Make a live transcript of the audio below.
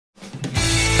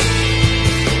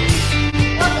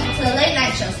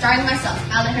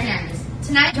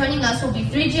Tonight, joining us will be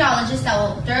three geologists that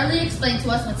will thoroughly explain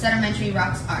to us what sedimentary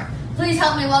rocks are. Please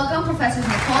help me welcome Professors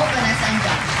Nicole, Vanessa, and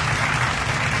Josh.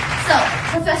 So,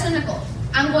 Professor Nicole,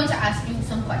 I'm going to ask you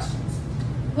some questions.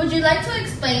 Would you like to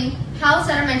explain how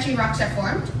sedimentary rocks are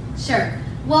formed? Sure.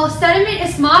 Well, sediment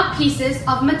is small pieces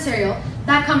of material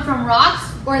that come from rocks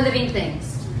or living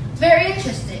things. Very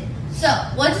interesting. So,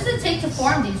 what does it take to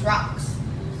form these rocks?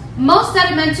 Most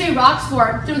sedimentary rocks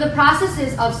form through the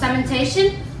processes of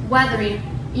cementation, weathering,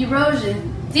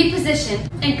 erosion, deposition,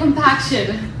 and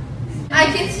compaction. I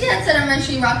can see that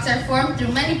sedimentary rocks are formed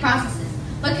through many processes,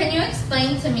 but can you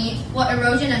explain to me what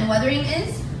erosion and weathering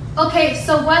is? Okay,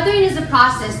 so weathering is a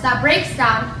process that breaks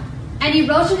down, and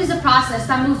erosion is a process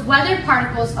that moves weathered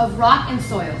particles of rock and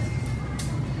soil.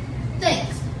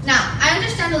 Thanks. Now, I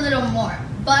understand a little more,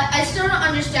 but I still don't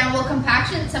understand what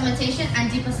compaction, cementation, and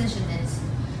deposition is.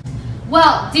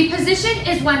 Well, deposition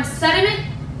is when sediment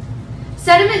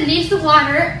leaves the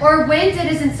water or wind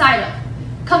it is inside of.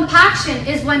 Compaction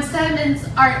is when sediments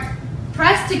are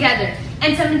pressed together,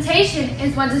 and cementation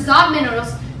is when dissolved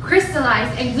minerals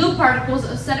crystallize and glue particles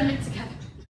of sediment together.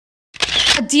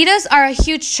 Adidas are a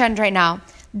huge trend right now.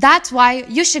 That's why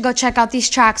you should go check out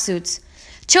these tracksuits.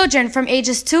 Children from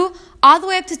ages 2 all the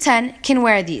way up to 10 can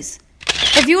wear these.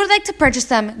 If you would like to purchase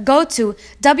them, go to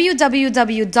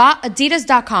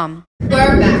www.adidas.com. We're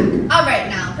back. All right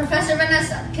now, Professor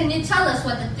Vanessa, can you tell us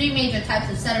what the three major types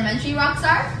of sedimentary rocks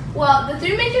are? Well, the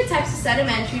three major types of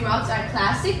sedimentary rocks are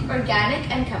classic,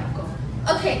 organic, and chemical.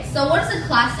 Okay, so what is a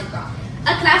classic rock?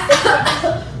 A classic rock...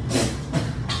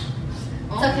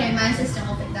 It's okay, my assistant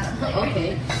will pick that up later.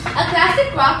 Okay. A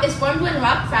classic rock is formed when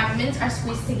rock fragments are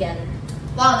squeezed together.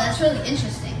 Wow, that's really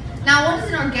interesting. Now, what is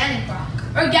an organic rock?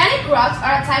 Organic rocks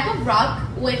are a type of rock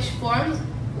which forms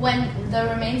when the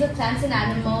remains of plants and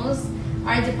animals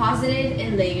are deposited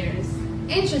in layers.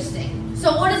 Interesting.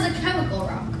 So what is a chemical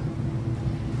rock?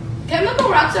 Chemical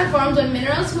rocks are formed when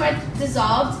minerals who are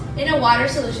dissolved in a water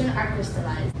solution are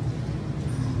crystallized.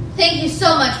 Thank you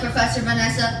so much, Professor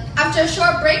Vanessa. After a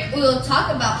short break, we will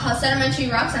talk about how sedimentary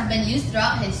rocks have been used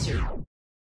throughout history.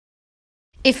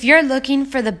 If you're looking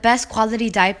for the best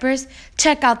quality diapers,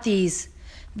 check out these.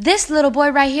 This little boy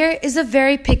right here is a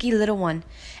very picky little one,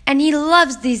 and he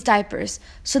loves these diapers,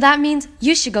 so that means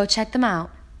you should go check them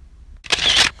out.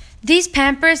 These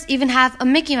Pampers even have a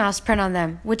Mickey Mouse print on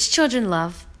them, which children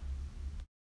love.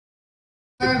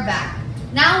 We're back.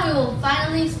 Now we will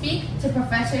finally speak to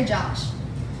Professor Josh.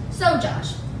 So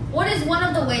Josh, what is one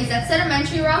of the ways that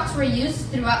sedimentary rocks were used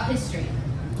throughout history?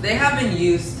 They have been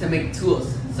used to make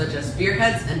tools, such as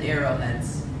spearheads and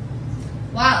arrowheads.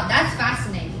 Wow, that's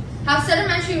fascinating. Have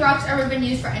sedimentary rocks ever been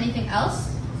used for anything else?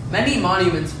 Many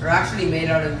monuments are actually made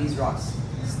out of these rocks.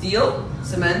 Steel,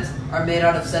 cement are made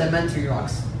out of sedimentary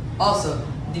rocks. Also,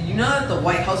 did you know that the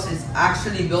White House is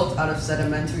actually built out of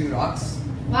sedimentary rocks?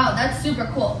 Wow, that's super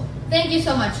cool. Thank you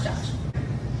so much, Josh.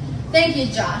 Thank you,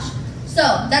 Josh. So,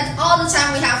 that's all the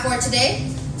time we have for today.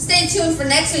 Stay tuned for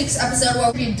next week's episode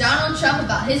where we review Donald Trump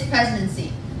about his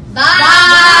presidency. Bye!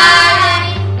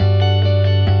 Bye.